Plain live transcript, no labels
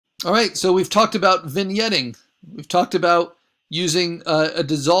All right, so we've talked about vignetting. We've talked about using a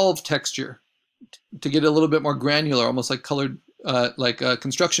dissolved texture to get a little bit more granular, almost like colored, like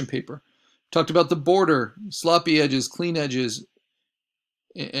construction paper. Talked about the border, sloppy edges, clean edges,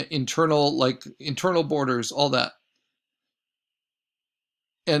 internal borders, all that.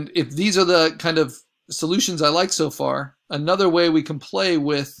 And if these are the kind of solutions I like so far, another way we can play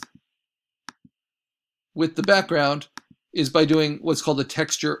with the background is by doing what's called a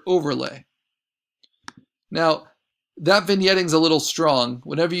texture overlay. Now, that vignetting's a little strong.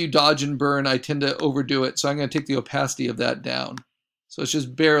 Whenever you dodge and burn, I tend to overdo it, so I'm going to take the opacity of that down. So it's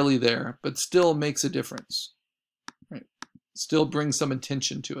just barely there, but still makes a difference. Right? Still brings some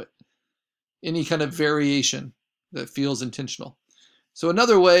intention to it. Any kind of variation that feels intentional. So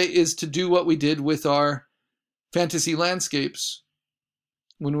another way is to do what we did with our fantasy landscapes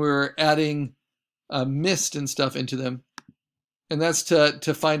when we were adding mist and stuff into them, and that's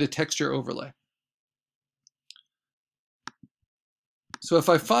to find a texture overlay. So if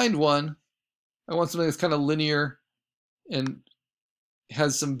I find one, I want something that's kind of linear and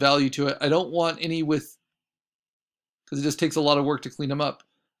has some value to it. I don't want any with, because it just takes a lot of work to clean them up.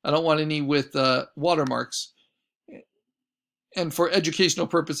 I don't want any with watermarks. And for educational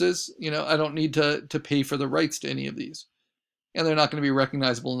purposes, you know, I don't need to pay for the rights to any of these. And they're not going to be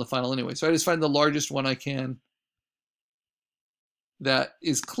recognizable in the final anyway. So I just find the largest one I can that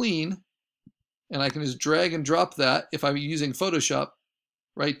is clean, and I can just drag and drop that if I'm using Photoshop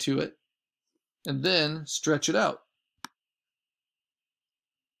right to it, and then stretch it out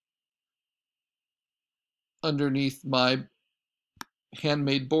underneath my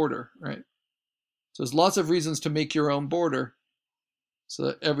handmade border, right? So there's lots of reasons to make your own border so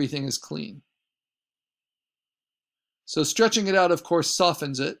that everything is clean. So stretching it out, of course,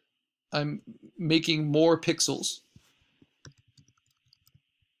 softens it. I'm making more pixels.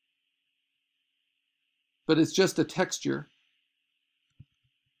 But it's just a texture.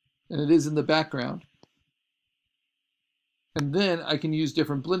 And it is in the background. And then I can use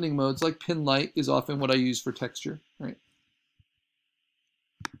different blending modes, like pin light is often what I use for texture, right?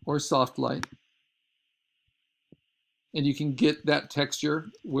 Or soft light. And you can get that texture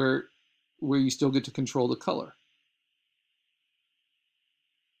where you still get to control the color.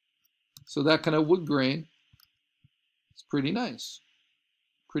 So that kind of wood grain is pretty nice,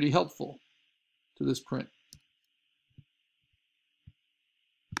 pretty helpful to this print.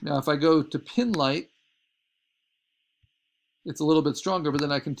 Now if I go to pin light, it's a little bit stronger, but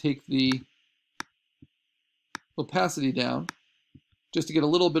then I can take the opacity down just to get a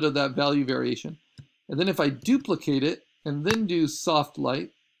little bit of that value variation. And then if I duplicate it and then do soft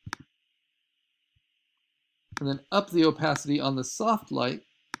light, and then up the opacity on the soft light,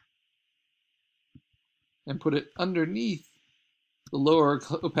 and put it underneath the lower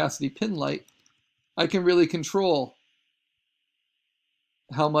opacity pin light, I can really control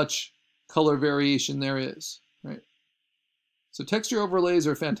how much color variation there is, right? So texture overlays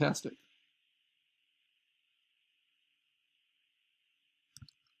are fantastic.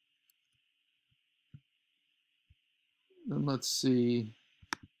 Then let's see.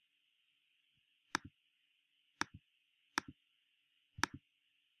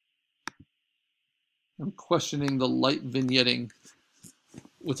 I'm questioning the light vignetting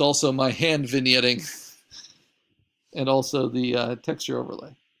with also my hand vignetting and also the texture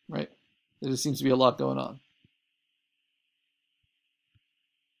overlay, right? There just seems to be a lot going on.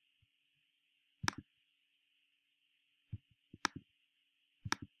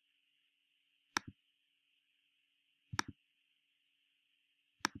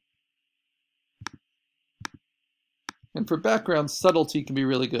 And for background, subtlety can be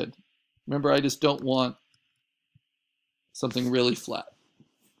really good. Remember, I just don't want something really flat.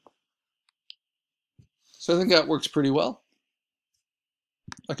 So I think that works pretty well.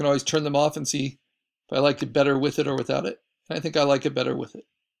 I can always turn them off and see if I like it better with it or without it. And I think I like it better with it.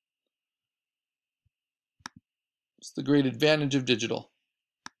 It's the great advantage of digital.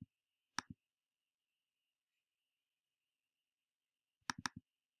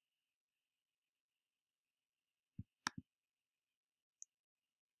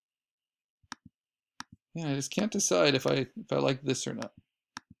 Yeah, I just can't decide if I like this or not.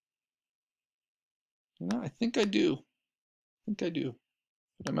 You know, I think I do. I think I do.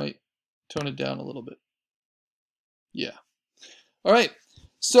 But I might tone it down a little bit. Yeah. All right.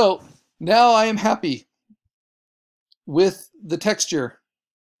 So now I am happy with the texture,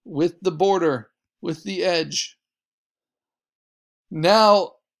 with the border, with the edge.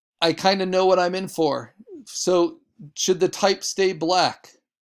 Now I kind of know what I'm in for. So should the type stay black?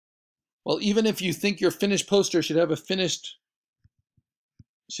 Well, even if you think your finished poster should have a finished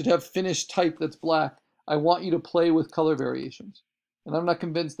should have finished type that's black, I want you to play with color variations. And I'm not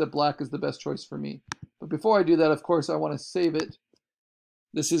convinced that black is the best choice for me. But before I do that, of course, I want to save it.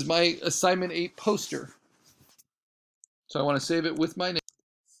 This is my assignment 8 poster. So I want to save it with my name.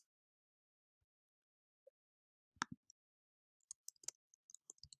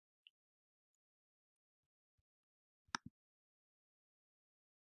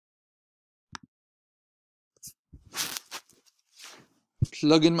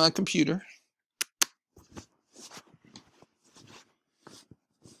 Plug in my computer.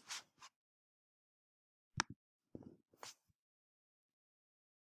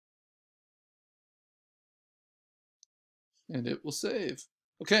 And it will save.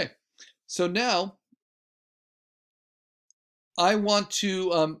 Okay, so now I want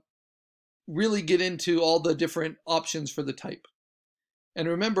to really get into all the different options for the type. And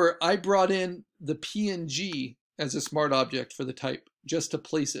remember, I brought in the PNG as a smart object for the type, just to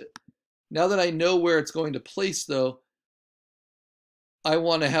place it. Now that I know where it's going to place, though, I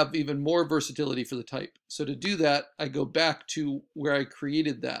want to have even more versatility for the type. So to do that, I go back to where I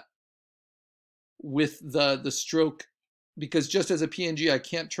created that with the stroke, because just as a PNG, I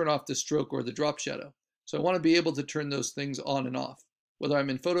can't turn off the stroke or the drop shadow. So I want to be able to turn those things on and off, whether I'm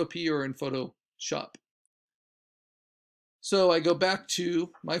in Photopea or in Photoshop. So I go back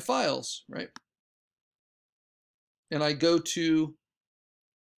to my files, right? And I go to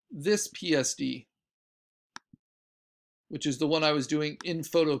this PSD, which is the one I was doing in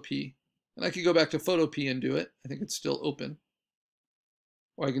Photopea. And I could go back to Photopea and do it. I think it's still open.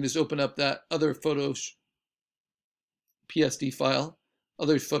 Or I can just open up that other PSD file,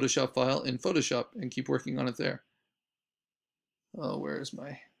 other Photoshop file in Photoshop and keep working on it there. Oh, where is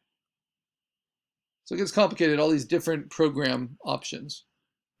my... So it gets complicated, all these different program options.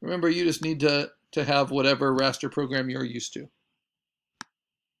 Remember, you just need to have whatever raster program you're used to.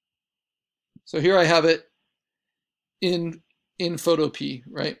 So here I have it in Photopea,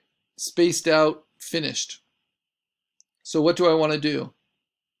 right? Spaced out, finished. So what do I want to do?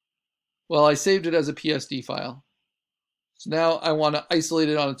 Well, I saved it as a PSD file. So now I want to isolate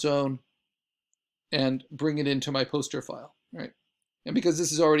it on its own and bring it into my poster file, right? And because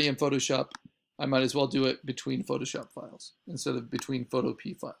this is already in Photoshop, I might as well do it between Photoshop files instead of between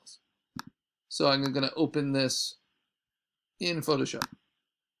Photopea files. So I'm going to open this in Photoshop.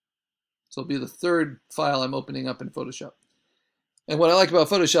 So it'll be the third file I'm opening up in Photoshop. And what I like about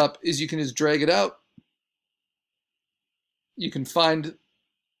Photoshop is you can just drag it out. You can find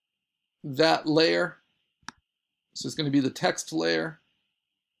that layer. So it's going to be the text layer.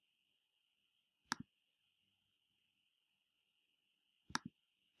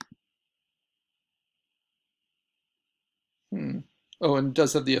 Oh, and it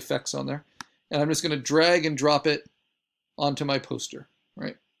does have the effects on there. And I'm just going to drag and drop it onto my poster,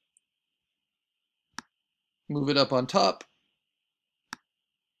 right? Move it up on top.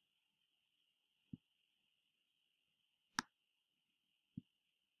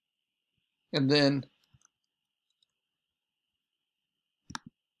 And then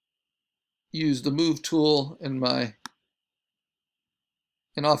use the move tool and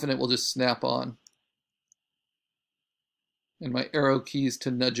often it will just snap on. And my arrow keys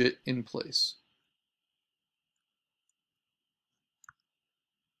to nudge it in place.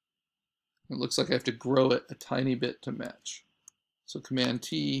 It looks like I have to grow it a tiny bit to match. So Command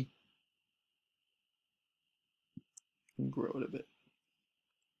T and grow it a bit.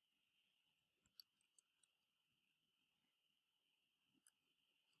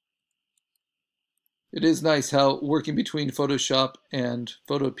 It is nice how working between Photoshop and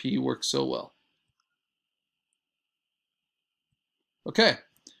Photopea works so well. Okay,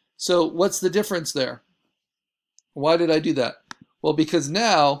 so what's the difference there? Why did I do that? Well, because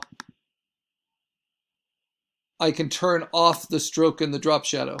now I can turn off the stroke and the drop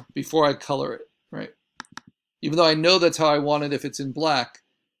shadow before I color it, right? Even though I know that's how I want it if it's in black,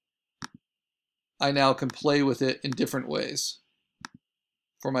 I now can play with it in different ways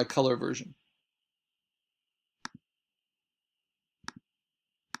for my color version.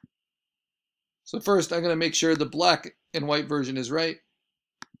 So first, I'm going to make sure the black and white version is right.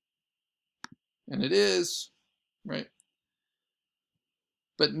 And it is, right?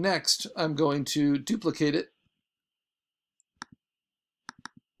 But next, I'm going to duplicate it.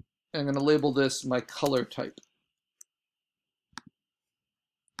 I'm going to label this my color type.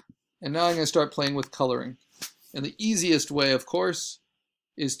 And now I'm going to start playing with coloring. And the easiest way, of course,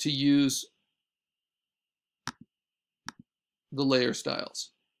 is to use the layer styles.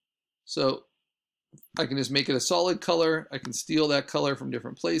 So I can just make it a solid color. I can steal that color from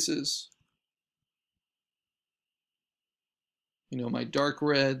different places. you know, my dark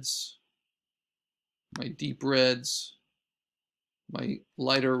reds, my deep reds, my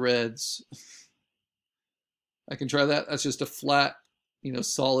lighter reds. I can try that. That's just a flat, you know,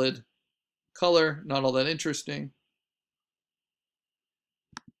 solid color, not all that interesting.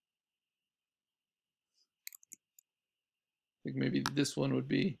 I think maybe this one would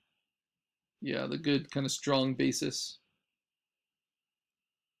be, yeah, the good kind of strong basis.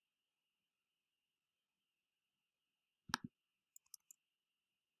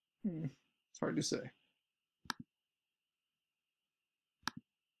 It's hard to say.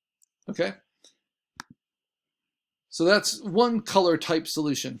 Okay. So that's one color type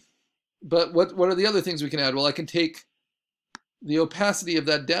solution. But what are the other things we can add? Well, I can take the opacity of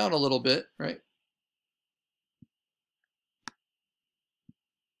that down a little bit, right?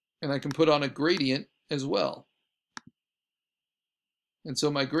 And I can put on a gradient as well. And so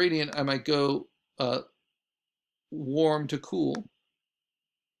my gradient, I might go warm to cool.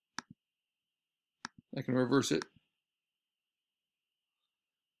 I can reverse it.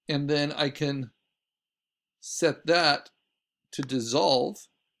 And then I can set that to dissolve,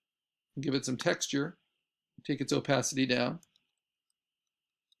 give it some texture, take its opacity down.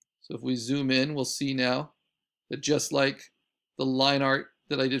 So if we zoom in, we'll see now that just like the line art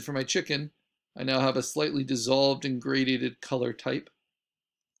that I did for my chicken, I now have a slightly dissolved and gradiated color type.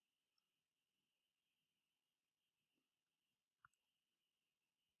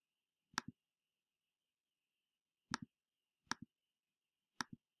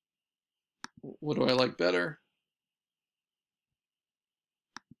 What do I like better?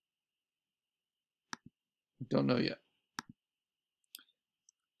 Don't know yet.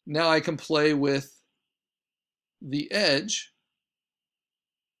 Now I can play with the edge.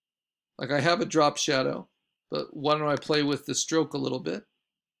 Like I have a drop shadow, but why don't I play with the stroke a little bit?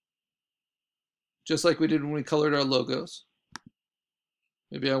 Just like we did when we colored our logos.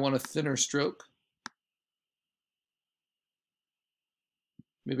 Maybe I want a thinner stroke.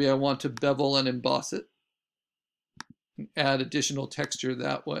 Maybe I want to bevel and emboss it and add additional texture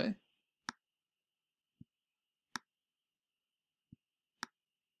that way.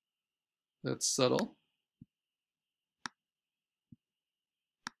 That's subtle.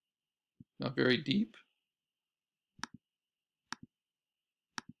 Not very deep.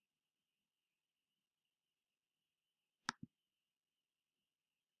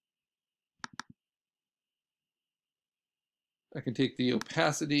 I can take the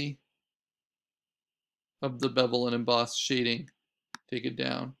opacity of the bevel and emboss shading, take it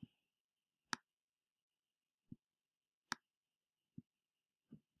down.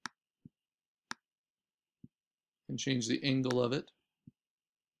 And change the angle of it.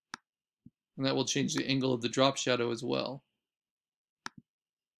 And that will change the angle of the drop shadow as well,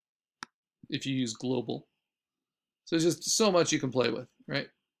 if you use global. So there's just so much you can play with, right?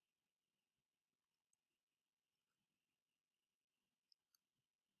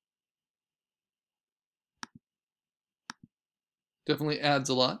 Definitely adds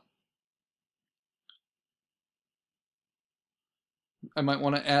a lot. I might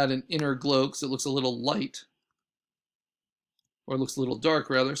want to add an inner glow because it looks a little light, or it looks a little dark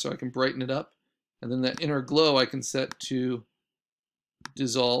rather, so I can brighten it up. And then that inner glow I can set to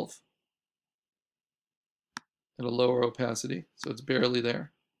dissolve at a lower opacity, so it's barely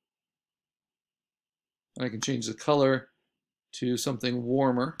there. And I can change the color to something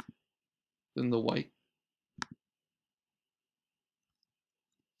warmer than the white.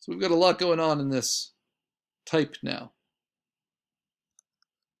 So we've got a lot going on in this type now.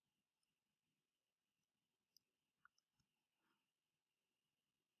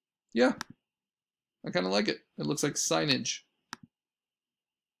 Yeah, I kind of like it. It looks like signage.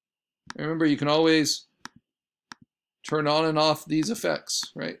 Remember, you can always turn on and off these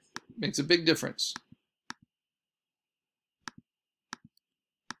effects, right? Makes a big difference.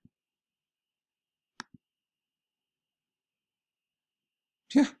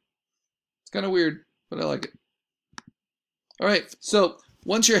 Yeah, it's kind of weird, but I like it. All right, so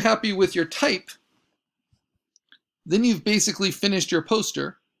once you're happy with your type, then you've basically finished your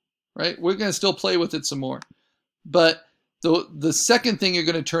poster, right? We're going to still play with it some more. But the second thing you're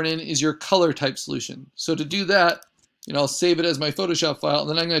going to turn in is your color type solution. So to do that, you know, I'll save it as my Photoshop file, and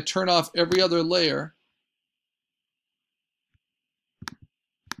then I'm going to turn off every other layer.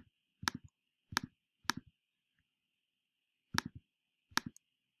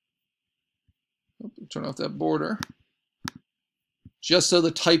 Turn off that border. Just so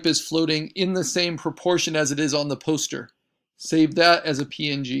the type is floating in the same proportion as it is on the poster. Save that as a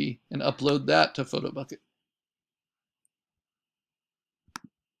PNG and upload that to PhotoBucket.